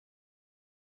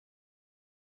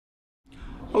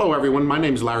Hello everyone, my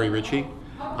name is Larry Ricci.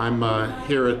 I'm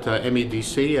here at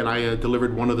MEDC, and I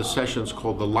delivered one of the sessions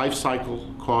called the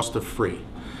Lifecycle Cost of Free.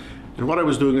 And what I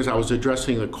was doing is I was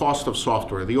addressing the cost of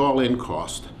software, the all-in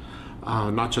cost,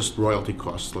 not just royalty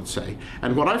costs, let's say.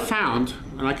 And what I found,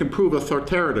 and I can prove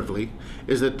authoritatively,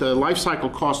 is that the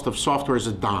lifecycle cost of software is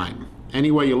a dime,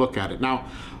 any way you look at it. Now,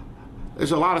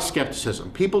 there's a lot of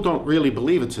skepticism. People don't really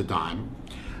believe it's a dime.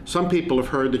 Some people have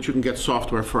heard that you can get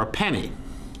software for a penny,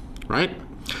 right?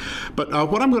 But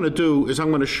what I'm going to do is I'm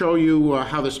going to show you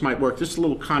how this might work. This is a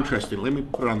little contrasting. Let me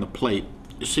put it on the plate.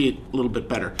 You see it a little bit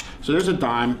better. So there's a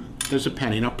dime, there's a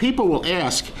penny. Now people will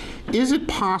ask, is it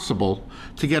possible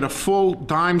to get a full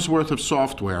dime's worth of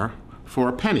software for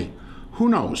a penny? Who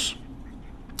knows?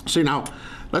 See, now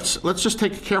let's just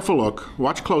take a careful look.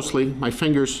 Watch closely. My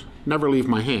fingers never leave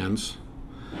my hands.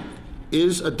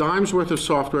 Is a dime's worth of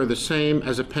software the same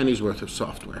as a penny's worth of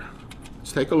software?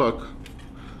 Let's take a look.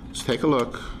 Let's take a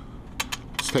look.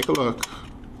 Let's take a look.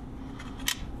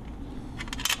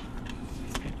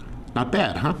 Not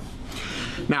bad, huh?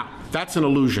 Now, that's an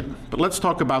illusion, but let's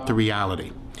talk about the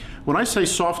reality. When I say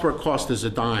software cost is a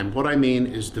dime, what I mean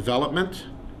is development,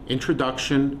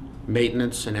 introduction,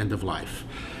 maintenance, and end of life.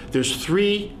 There's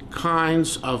three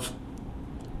kinds of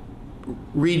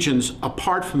regions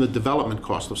apart from the development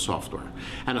cost of software,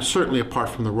 and certainly apart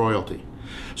from the royalty.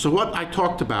 So what I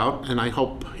talked about, and I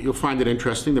hope you'll find it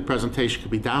interesting, the presentation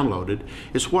could be downloaded,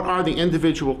 is what are the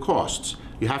individual costs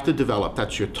you have to develop.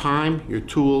 That's your time, your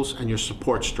tools, and your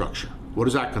support structure. What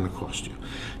is that going to cost you?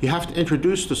 You have to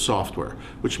introduce the software,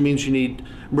 which means you need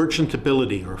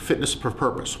merchantability or fitness for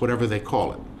purpose, whatever they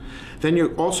call it. Then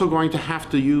you're also going to have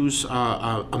to use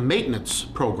a maintenance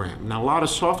program. Now, a lot of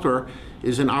software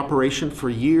is in operation for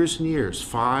years and years,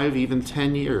 5, even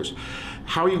 10 years.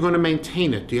 How are you going to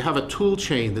maintain it? Do you have a tool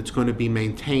chain that's going to be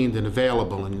maintained and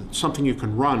available and something you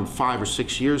can run 5 or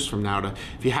 6 years from now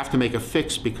if you have to make a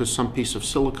fix because some piece of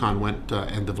silicon went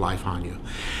end of life on you?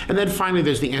 And then finally,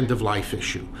 there's the end of life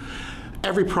issue.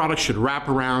 Every product should wrap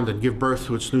around and give birth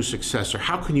to its new successor.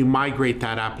 How can you migrate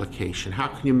that application? How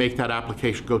can you make that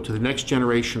application go to the next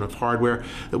generation of hardware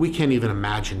that we can't even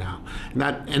imagine now? And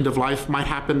that end of life might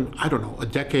happen, I don't know, a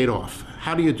decade off.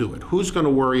 How do you do it? Who's going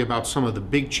to worry about some of the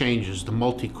big changes, the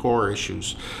multi-core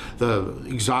issues, the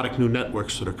exotic new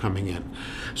networks that are coming in?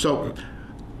 So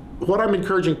what I'm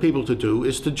encouraging people to do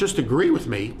is to just agree with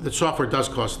me that software does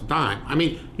cost a dime. I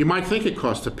mean, you might think it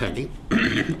costs a penny,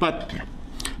 but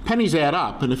pennies add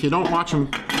up, and if you don't watch them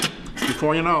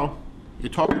before you know, you're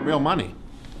talking real money.